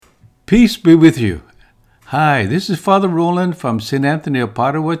Peace be with you. Hi, this is Father Roland from St. Anthony of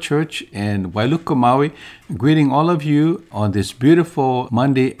Padua Church in Wailuku, Maui, greeting all of you on this beautiful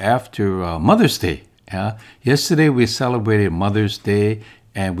Monday after Mother's Day. Yesterday we celebrated Mother's Day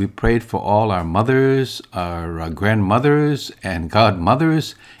and we prayed for all our mothers, our grandmothers, and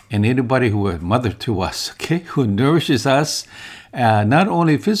godmothers, and anybody who is mother to us, okay, who nourishes us, not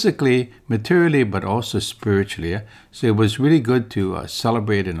only physically, materially, but also spiritually. So it was really good to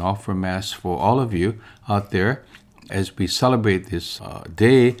celebrate and offer Mass for all of you out there as we celebrate this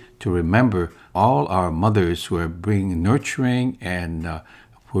day to remember all our mothers who are bringing nurturing and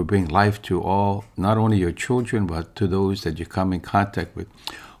who bring life to all, not only your children, but to those that you come in contact with.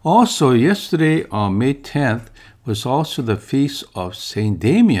 Also, yesterday on May 10th was also the feast of St.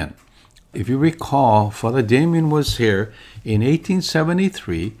 Damien. If you recall, Father Damien was here in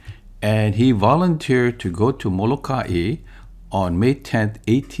 1873, and he volunteered to go to Molokai on May 10th,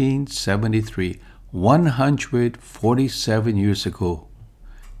 1873, 147 years ago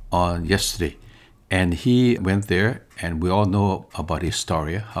on yesterday. And he went there, and we all know about his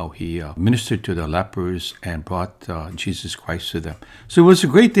story, how he ministered to the lepers and brought Jesus Christ to them. So it was a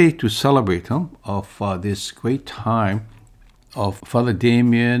great day to celebrate of this great time of Father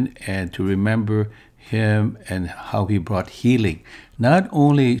Damien and to remember him and how he brought healing. Not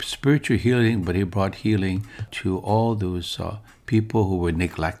only spiritual healing, but he brought healing to all those people who were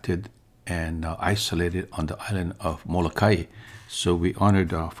neglected and isolated on the island of Molokai. So we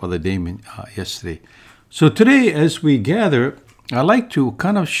honored Father Damien yesterday. So today, as we gather, I'd like to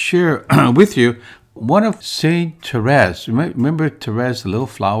kind of share with you one of Saint Therese. Remember Therese, the little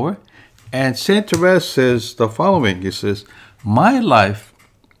flower? And Saint Therese says the following. He says, "My life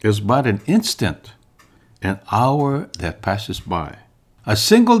is but an instant, an hour that passes by, a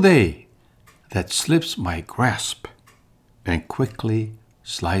single day that slips my grasp and quickly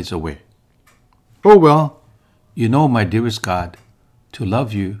slides away. Oh well, you know, my dearest God, to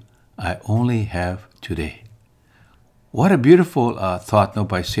love you I only have today." What a beautiful thought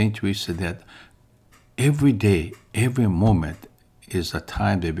by Saint Teresa, that every day, every moment is a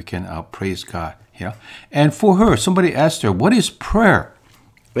time that we can praise God. And for her, somebody asked her, "What is prayer?"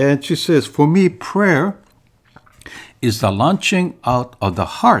 And she says, "For me, prayer is the launching out of the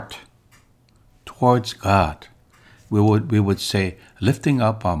heart towards God." We would say, lifting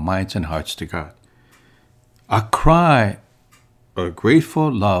up our minds and hearts to God. A cry of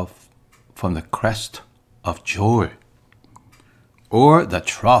grateful love from the crest of joy, or the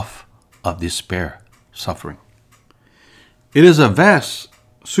trough of despair, suffering. It is a vast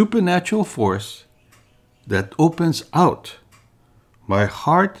supernatural force that opens out my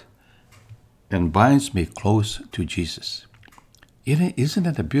heart and binds me close to Jesus. Isn't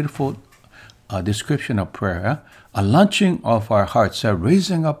that a beautiful description of prayer? A launching of our hearts,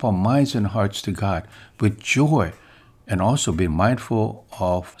 raising up our minds and hearts to God with joy, and also be mindful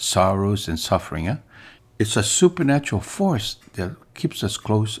of sorrows and suffering. It's a supernatural force that keeps us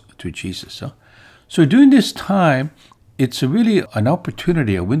close to Jesus. So during this time, it's really an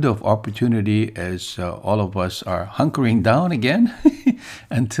opportunity, a window of opportunity, as all of us are hunkering down again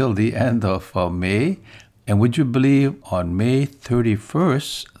until the end of May. And would you believe, on May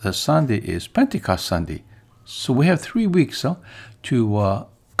 31st, the Sunday is Pentecost Sunday. So we have 3 weeks to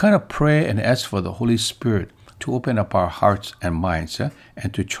kind of pray and ask for the Holy Spirit to open up our hearts and minds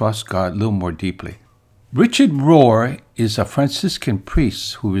and to trust God a little more deeply. Richard Rohr is a Franciscan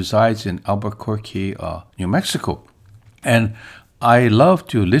priest who resides in Albuquerque, New Mexico. And I love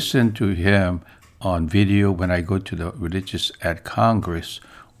to listen to him on video when I go to the Religious at Congress,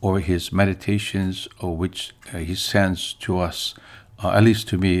 or his meditations, or which he sends to us, at least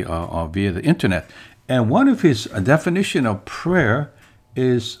to me, via the internet. And one of his definition of prayer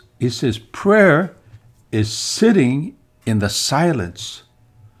is, he says, prayer is sitting in the silence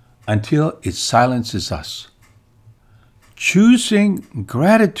until it silences us, choosing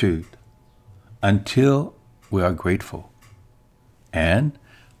gratitude until we are grateful, and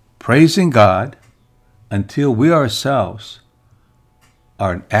praising God until we ourselves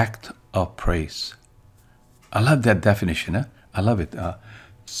are an act of praise. I love that definition. I love it.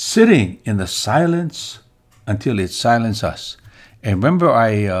 Sitting in the silence until it silences us. And remember,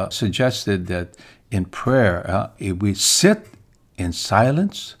 I suggested that in prayer, if we sit in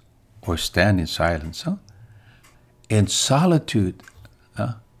silence or stand in silence, in solitude,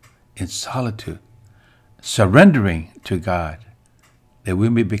 surrendering to God, that we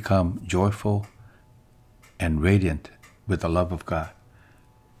may become joyful and radiant with the love of God.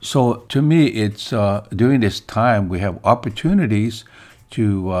 So to me, it's during this time we have opportunities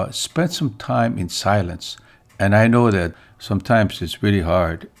to spend some time in silence And I know that sometimes it's really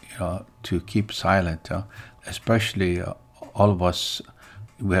hard, to keep silent, especially all of us.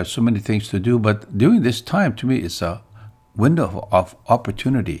 We have so many things to do, but during this time, to me, it's a window of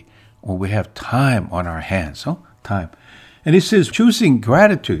opportunity when we have time on our hands, time. And it says, choosing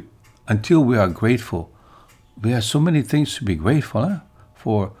gratitude until we are grateful. We have so many things to be grateful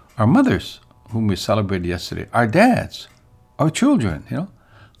for our mothers, whom we celebrated yesterday, our dads, our children,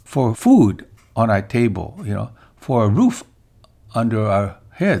 for food on our table, for a roof under our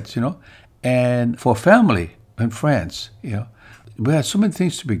heads, and for family and friends, We have so many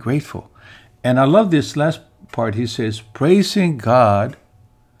things to be grateful. And I love this last part. He says, praising God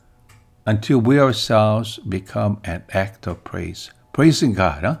until we ourselves become an act of praise. Praising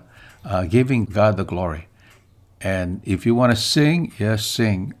God, giving God the glory. And if you want to sing, yes,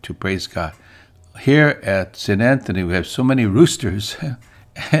 sing to praise God. Here at St. Anthony, we have so many roosters,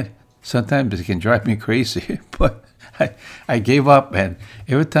 and sometimes it can drive me crazy. But I gave up, and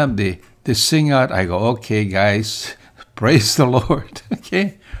every time they sing out, I go, okay, guys, praise the Lord,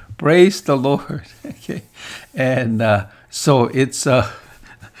 okay? Praise the Lord, okay? And so it's,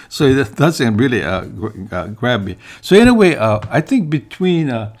 so it doesn't really grab me. So anyway, I think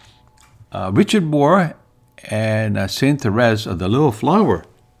between Richard Moore and Saint Therese of the Little Flower,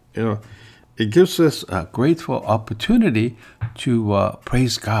 it gives us a grateful opportunity to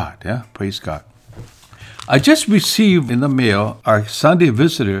praise God. Yeah, praise God. I just received in the mail our Sunday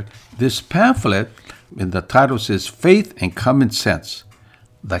visitor this pamphlet, and the title says "Faith and Common Sense: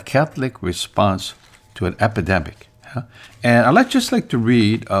 The Catholic Response to an Epidemic." And I'd just like to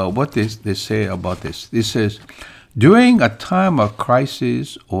read what they say about this. It says, during a time of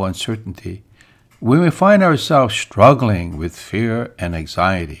crisis or uncertainty, we may find ourselves struggling with fear and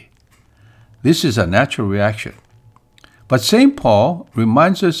anxiety. This is a natural reaction. But St. Paul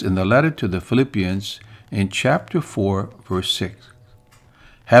reminds us in the letter to the Philippians in chapter 4, verse 6,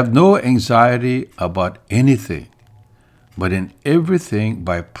 have no anxiety about anything, but in everything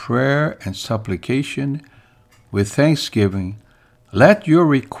by prayer and supplication with thanksgiving, let your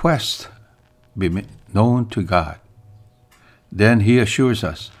requests be known to God. Then he assures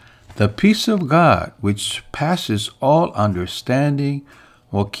us, the peace of God, which passes all understanding,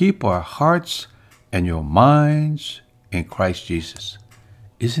 will keep our hearts and your minds in Christ Jesus.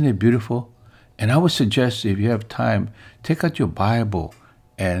 Isn't it beautiful? And I would suggest, if you have time, take out your Bible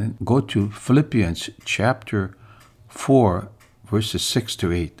and go to Philippians chapter 4, verses 6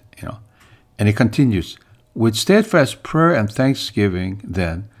 to 8. And it continues, with steadfast prayer and thanksgiving,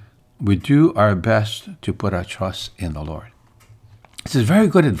 then, we do our best to put our trust in the Lord. This is very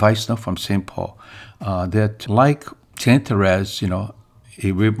good advice now from St. Paul, that like St. Therese,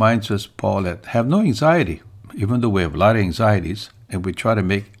 he reminds us, Paul, that have no anxiety, even though we have a lot of anxieties, and we try to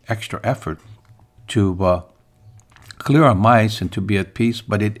make extra effort to clear our minds and to be at peace,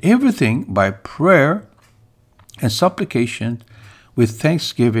 but in everything by prayer and supplication with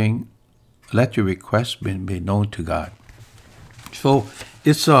thanksgiving, let your requests be made known to God. So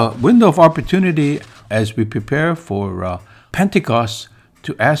it's a window of opportunity as we prepare for Pentecost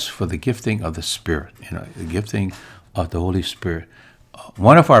to ask for the gifting of the Spirit, the gifting of the Holy Spirit.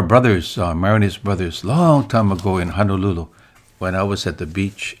 One of our brothers, Maronite brothers, long time ago in Honolulu, when I was at the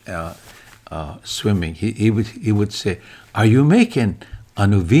beach swimming, he would say, "Are you making a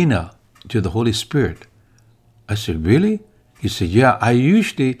novena to the Holy Spirit?" I said, "Really?" He said, "Yeah, I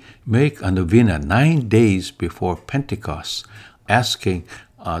usually make a novena 9 days before Pentecost, asking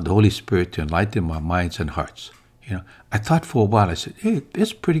the Holy Spirit to enlighten my minds and hearts." I thought for a while. I said, "Hey,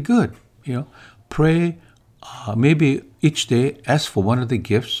 that's pretty good." Pray maybe each day. Ask for one of the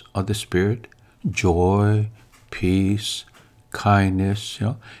gifts of the Spirit: joy, peace, kindness.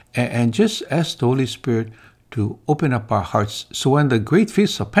 And just ask the Holy Spirit to open up our hearts. So when the great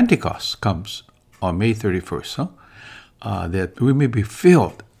feast of Pentecost comes on May 31st, that we may be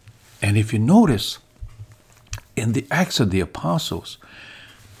filled. And if you notice, in the Acts of the Apostles,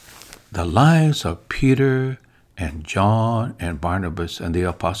 the lives of Peter and John and Barnabas and the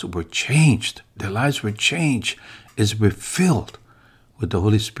apostles were changed. Their lives were changed as we're filled with the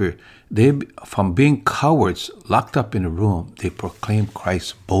Holy Spirit. They, from being cowards locked up in a room, they proclaimed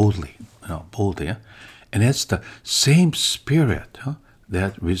Christ boldly. And it's the same Spirit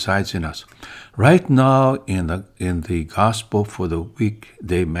that resides in us. Right now in the Gospel for the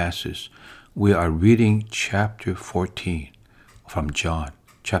weekday Masses, we are reading chapter 14 from John,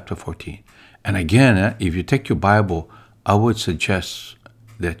 chapter 14. And again, if you take your Bible, I would suggest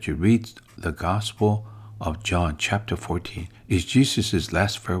that you read the Gospel of John, chapter 14. It's Jesus'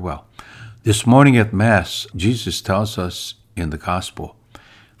 last farewell. This morning at Mass, Jesus tells us in the Gospel,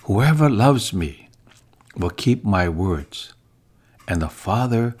 "Whoever loves me will keep my words, and the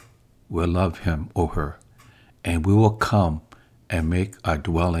Father will love him or her, and we will come and make our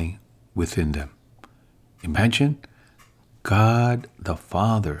dwelling within them. Imagine God the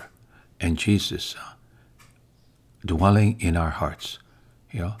Father and Jesus dwelling in our hearts.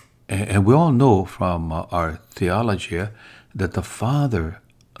 And we all know from our theology that the Father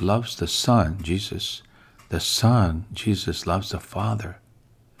loves the Son, Jesus. The Son, Jesus, loves the Father.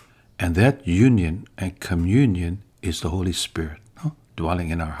 And that union and communion is the Holy Spirit dwelling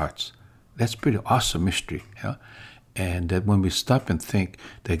in our hearts. That's pretty awesome mystery. And that when we stop and think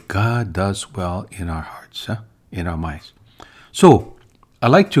that God does well in our hearts, in our minds. So I'd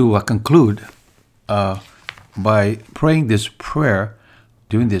like to conclude by praying this prayer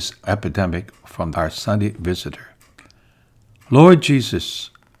during this epidemic from our Sunday visitor. Lord Jesus,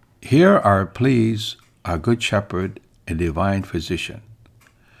 hear our pleas, our good shepherd and divine physician.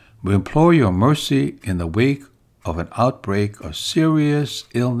 We implore your mercy in the wake of an outbreak of serious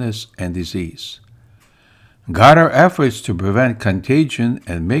illness and disease. Guide our efforts to prevent contagion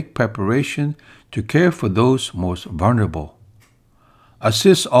and make preparation to care for those most vulnerable.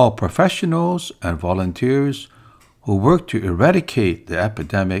 Assist all professionals and volunteers who work to eradicate the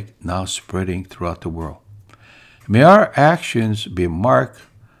epidemic now spreading throughout the world. May our actions be marked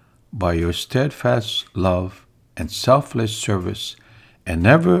by your steadfast love and selfless service, and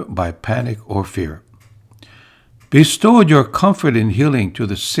never by panic or fear. Bestow your comfort and healing to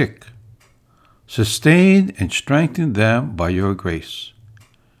the sick. Sustain and strengthen them by your grace.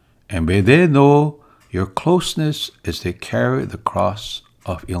 And may they know your closeness as they carry the cross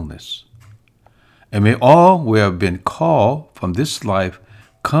of illness. And may all who have been called from this life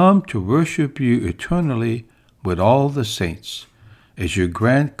come to worship you eternally with all the saints, as you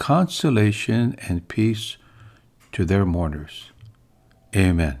grant consolation and peace to their mourners.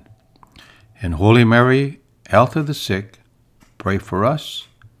 Amen. And Holy Mary, health of the sick, pray for us.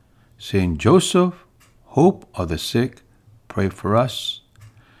 Saint Joseph, hope of the sick, pray for us.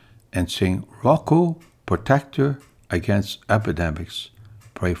 And Saint Rocco, protector against epidemics,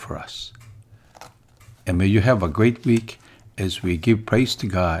 pray for us. And may you have a great week as we give praise to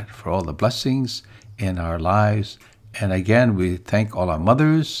God for all the blessings in our lives. And again, we thank all our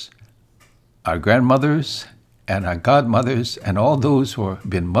mothers, our grandmothers, and our godmothers, and all those who have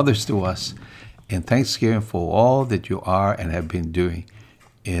been mothers to us in thanksgiving for all that you are and have been doing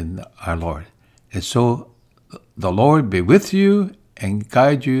in our Lord. And so the Lord be with you and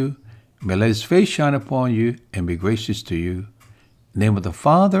guide you. May let his face shine upon you and be gracious to you. In the name of the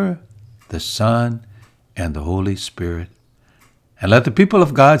Father, the Son, and the Holy Spirit. And let the people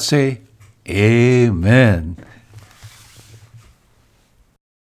of God say, Amen.